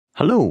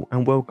Hello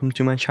and welcome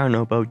to my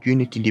channel about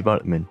Unity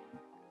development.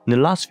 In the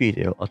last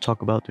video, I'll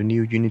talk about the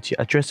new Unity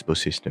Addressable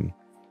system.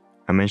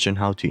 I mentioned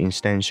how to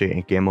instantiate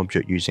a game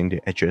object using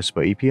the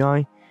Addressable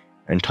API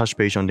and touch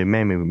base on the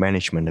memory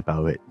management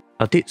about it.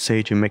 I did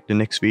say to make the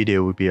next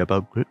video would be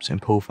about groups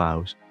and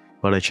profiles,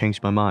 but I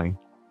changed my mind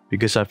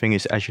because I think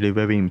it's actually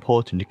very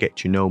important to get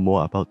to know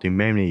more about the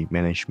memory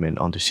management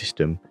on the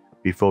system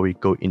before we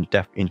go in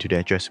depth into the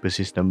addressable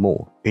system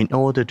more. In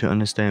order to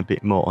understand a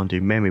bit more on the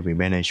memory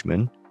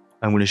management,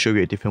 I'm going to show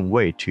you a different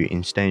way to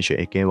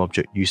instantiate a game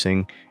object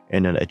using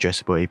an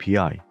addressable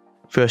API.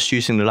 First,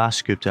 using the last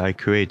script that I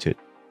created,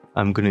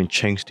 I'm going to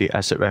change the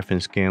asset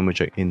reference game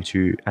object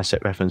into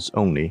asset reference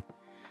only.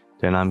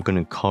 Then I'm going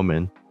to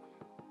comment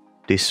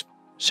this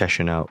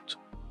session out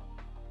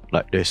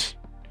like this.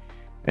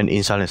 And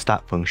inside the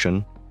start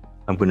function,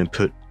 I'm going to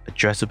put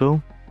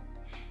addressable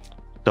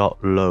dot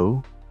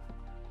low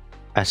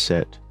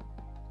asset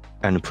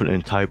and put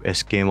in type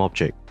as game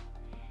object.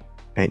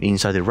 And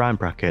inside the round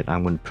bracket,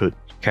 I'm going to put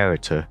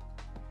character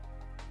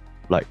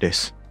like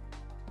this.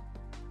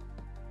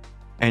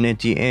 And at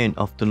the end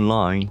of the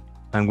line,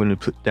 I'm going to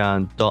put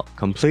down dot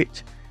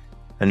complete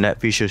and let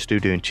Visual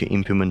Studio to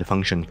implement the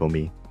function for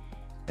me.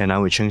 And I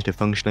will change the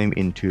function name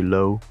into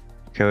low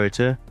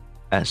character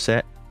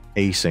asset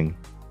async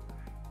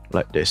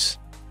like this.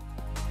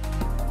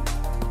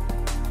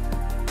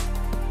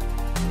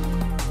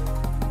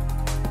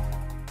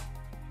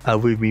 I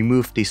will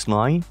remove this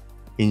line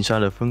inside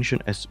the function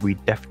as we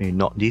definitely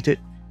not need it,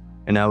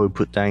 and I will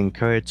put down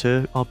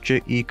character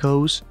object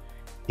equals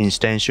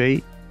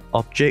instantiate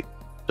object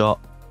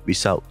dot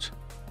result.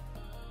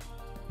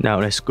 Now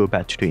let's go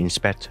back to the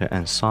inspector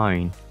and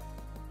assign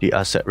the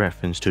asset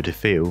reference to the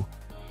field,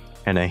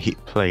 and then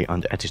hit play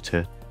on the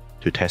editor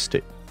to test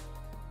it.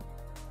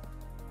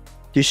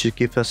 This should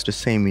give us the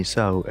same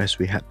result as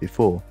we had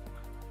before,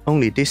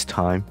 only this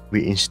time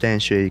we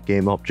instantiate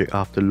game object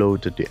after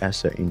loaded the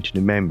asset into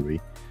the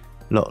memory,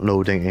 not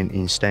loading and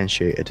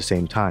instantiate at the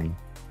same time.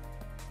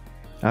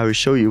 I will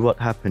show you what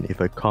happened if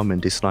I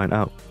comment this line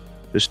out,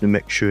 just to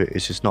make sure it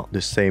is not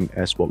the same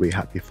as what we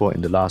had before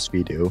in the last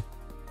video.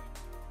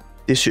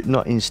 This should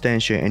not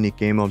instantiate any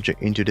game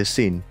object into the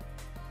scene.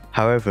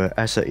 However,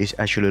 asset is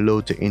actually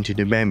loaded into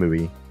the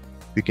memory.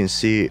 We can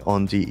see it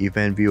on the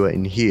event viewer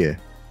in here,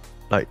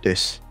 like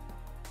this.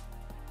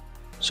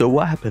 So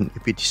what happened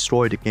if we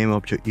destroy the game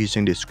object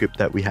using the script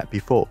that we had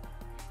before?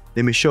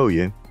 Let me show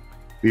you.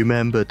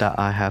 Remember that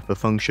I have a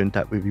function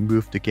that will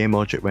remove the game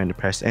object when I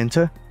press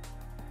enter.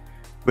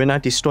 When I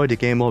destroy the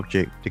game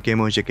object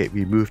gets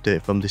removed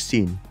from the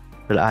scene,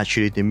 but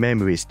actually the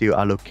memory is still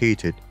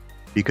allocated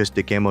because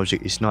the game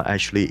object is not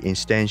actually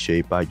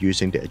instantiated by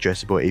using the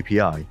addressable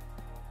API.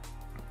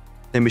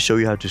 Let me show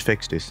you how to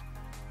fix this.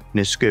 In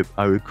the script,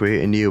 I will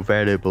create a new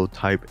variable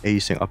type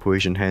async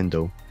operation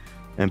handle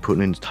and put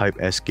in the type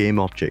as game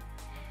object.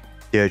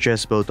 The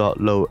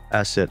addressable.low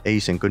asset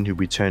async going to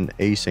return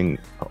async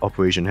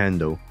operation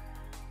handle.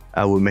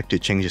 I will make the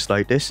changes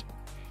like this,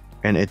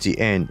 and at the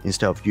end,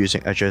 instead of using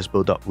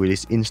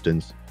addressable.release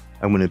instance,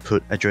 I'm going to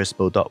put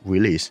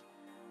addressable.release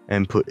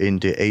and put in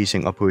the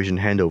async operation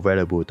handle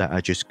variable that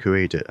I just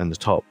created on the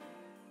top.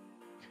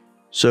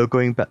 So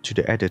going back to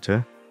the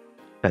editor,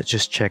 let's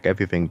just check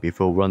everything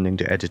before running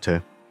the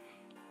editor.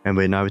 And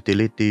when I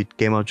delete the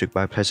game object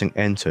by pressing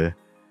enter,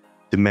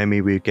 the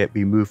memory will get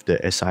removed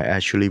as I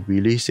actually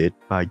release it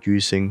by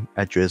using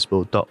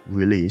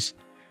addressable.release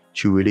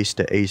to release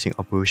the async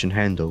operation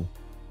handle.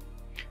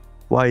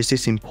 Why is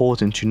this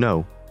important to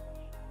know?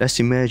 Let's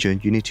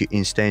imagine you need to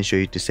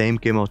instantiate the same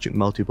game object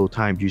multiple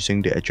times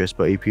using the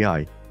addressable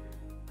API.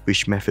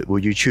 Which method will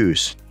you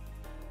choose?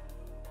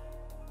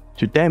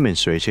 To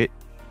demonstrate it,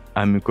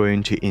 I'm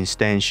going to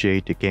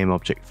instantiate the game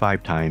object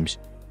 5 times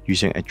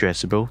using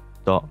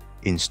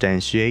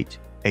addressable.instantiate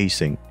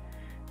async.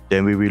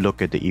 Then we will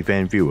look at the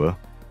event viewer.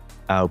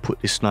 I'll put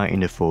this line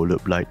in the for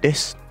loop like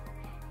this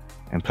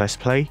and press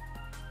play.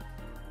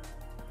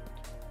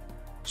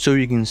 So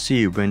you can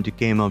see when the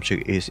game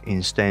object is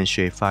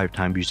instantiated 5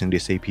 times using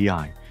this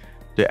API,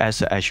 the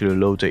asset actually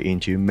loaded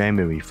into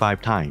memory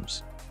 5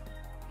 times.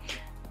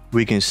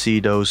 We can see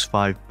those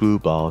 5 blue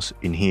bars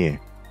in here.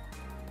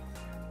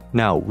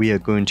 Now we are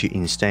going to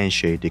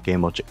instantiate the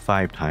game object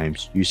 5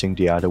 times using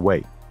the other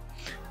way,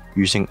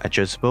 using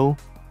addressable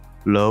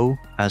low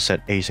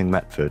asset async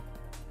method.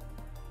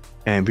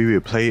 And we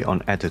will play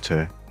on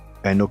editor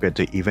and look at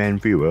the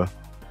event viewer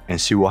and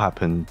see what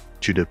happened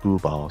to the blue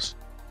bars.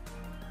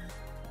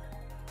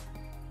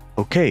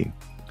 Okay,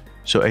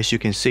 so as you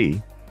can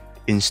see,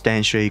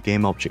 instantiate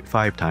game object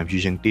 5 times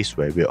using this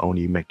way will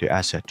only make the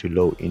asset to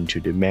load into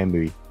the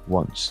memory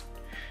once,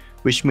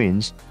 which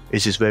means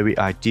it is very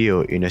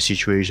ideal in a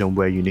situation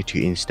where you need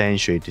to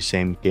instantiate the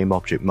same game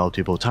object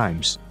multiple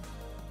times.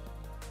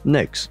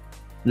 Next,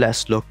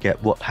 let's look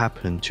at what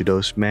happened to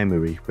those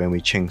memory when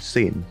we change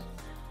scene.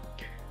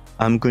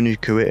 I'm going to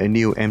create a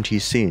new empty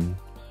scene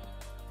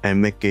and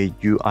make a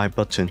UI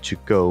button to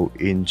go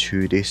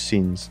into this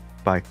scene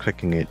by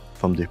clicking it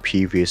from the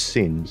previous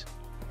scenes.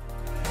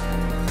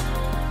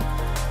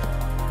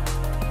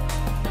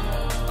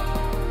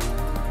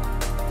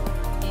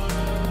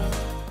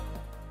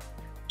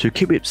 To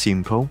keep it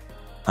simple,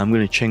 I'm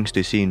going to change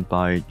the scene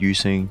by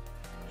using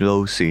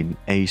load scene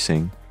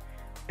async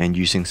and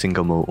using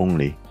single mode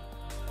only.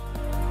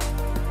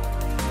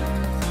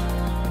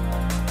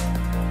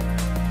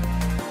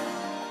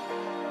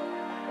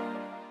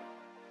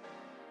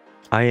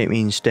 I am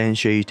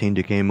instantiating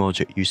the game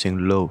object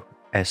using load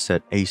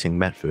asset async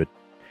method,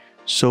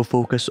 so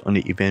focus on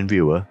the event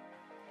viewer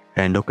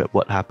and look at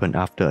what happened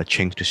after I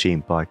change the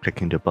scene by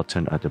clicking the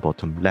button at the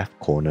bottom left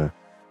corner.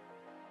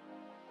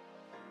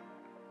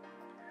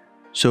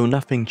 So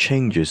nothing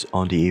changes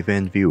on the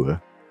event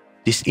viewer.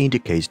 This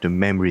indicates the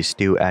memory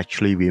still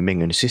actually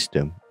remains in the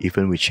system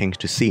even we change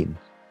the scene.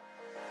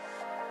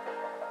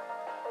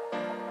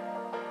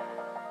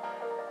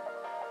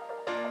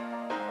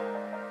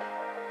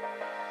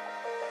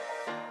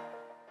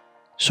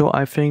 So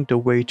I think the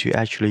way to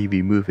actually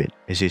remove it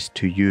is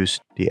to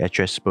use the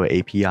Addressable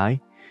API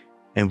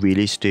and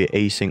release the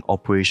async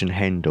operation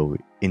handle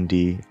in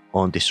the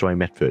onDestroy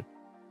method.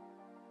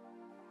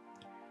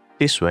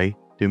 This way,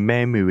 the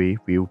memory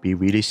will be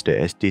released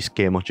as this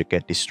game object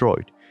gets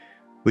destroyed,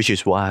 which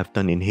is what I have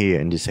done in here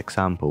in this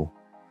example.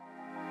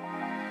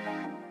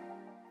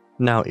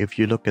 Now if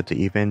you look at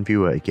the event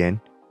viewer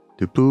again,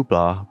 the blue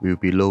bar will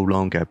be no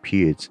longer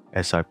appeared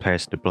as I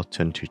press the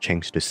button to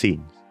change the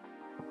scene.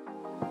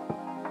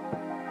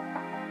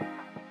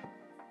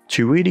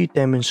 To really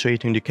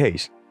demonstrating the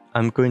case,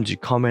 I'm going to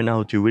comment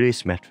out the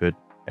release method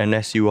and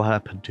let's see what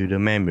happened to the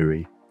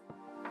memory.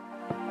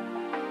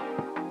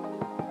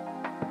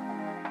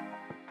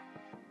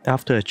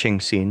 After I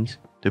change scenes,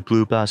 the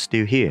blue bar is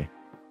still here.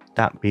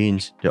 That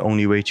means the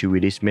only way to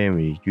release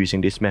memory using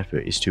this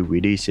method is to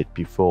release it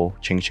before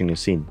changing the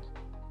scene.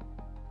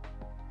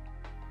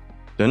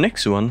 The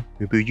next one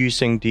will be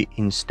using the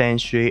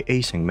instantiate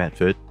async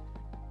method,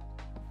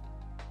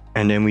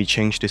 and then we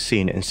change the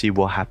scene and see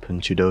what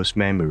happened to those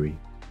memory.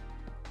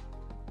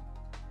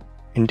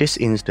 In this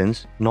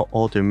instance, not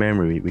all the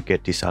memory will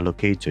get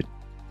disallocated.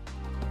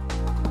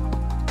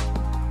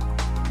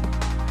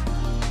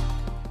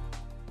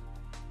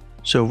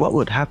 So what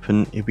would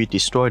happen if we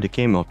destroy the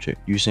game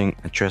object using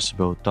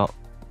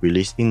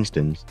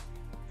addressable.releaseInstance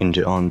in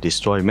the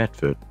onDestroy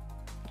method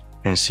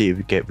and see if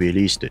we get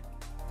released it.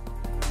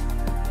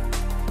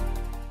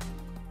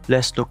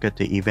 Let's look at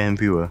the event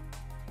viewer,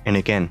 and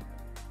again,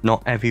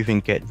 not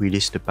everything gets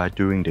released by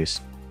doing this.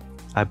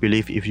 I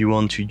believe if you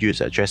want to use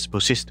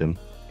addressable system,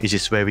 it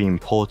is very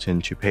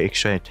important to pay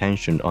extra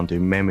attention on the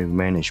memory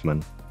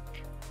management.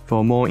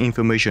 For more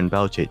information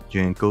about it,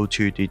 you can go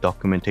to the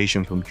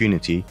documentation from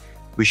Unity,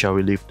 which I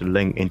will leave the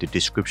link in the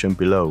description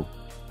below.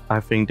 I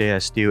think they are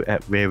still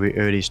at very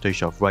early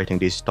stage of writing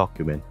this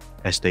document,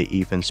 as they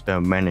even spell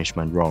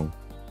management wrong.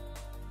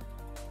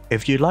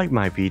 If you like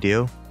my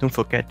video, don't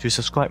forget to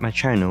subscribe my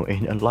channel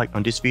and a like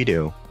on this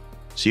video.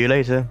 See you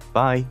later,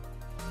 bye!